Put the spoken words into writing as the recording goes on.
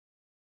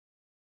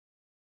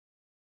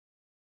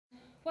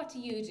what do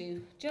you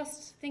do?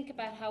 Just think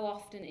about how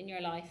often in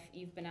your life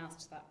you've been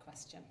asked that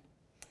question.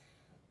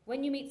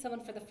 When you meet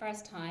someone for the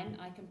first time,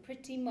 I can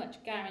pretty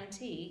much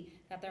guarantee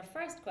that their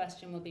first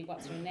question will be,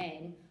 what's your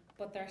name?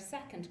 But their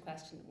second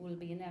question will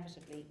be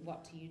inevitably,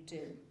 what do you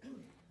do?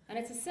 And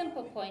it's a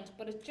simple point,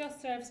 but it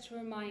just serves to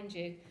remind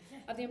you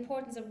of the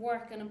importance of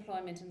work and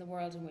employment in the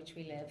world in which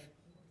we live.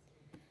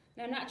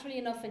 Now, naturally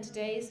enough, in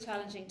today's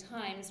challenging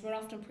times, we're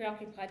often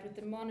preoccupied with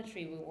the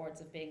monetary rewards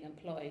of being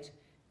employed.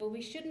 But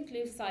we shouldn't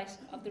lose sight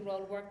of the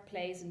role work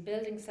plays in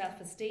building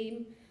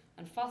self-esteem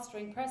and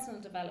fostering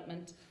personal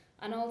development,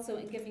 and also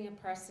in giving a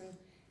person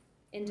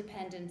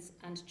independence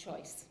and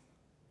choice.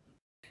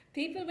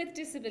 People with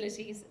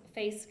disabilities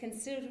face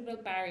considerable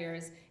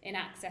barriers in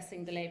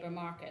accessing the labour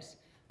market,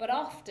 but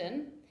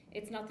often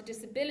it's not the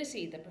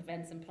disability that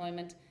prevents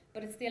employment,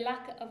 but it's the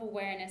lack of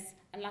awareness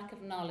and lack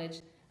of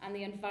knowledge and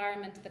the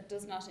environment that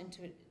does not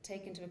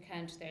take into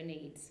account their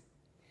needs.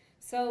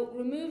 So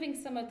removing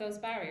some of those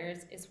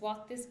barriers is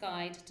what this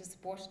guide to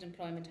supported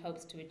employment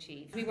hopes to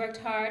achieve. We worked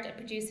hard at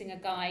producing a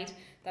guide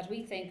that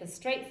we think is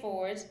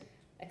straightforward,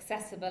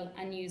 accessible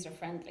and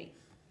user-friendly.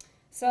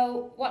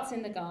 So what's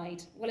in the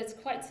guide? Well, it's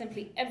quite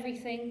simply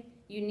everything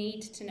you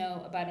need to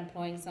know about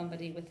employing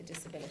somebody with a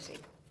disability.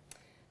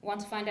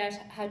 Want to find out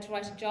how to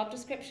write a job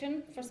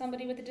description for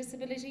somebody with a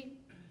disability?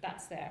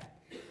 That's there.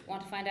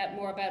 Want to find out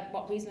more about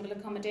what reasonable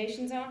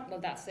accommodations are? Well,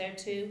 that's there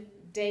too.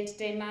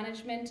 Day-to-day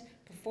management,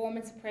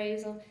 performance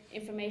appraisal,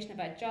 information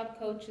about job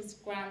coaches,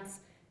 grants,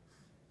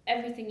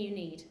 everything you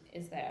need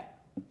is there.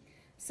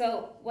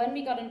 So when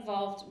we got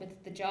involved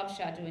with the Job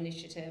Shadow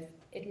initiative,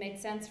 it made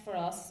sense for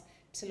us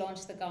to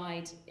launch the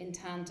guide in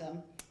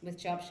tandem with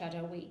Job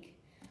Shadow Week.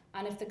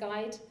 And if the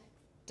guide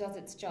does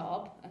its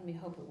job, and we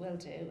hope it will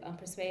do, and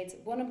persuades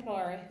one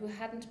employer who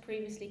hadn't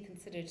previously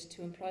considered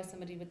to employ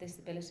somebody with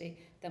disability,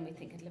 then we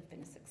think it'll have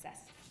been a success.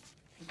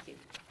 Thank you.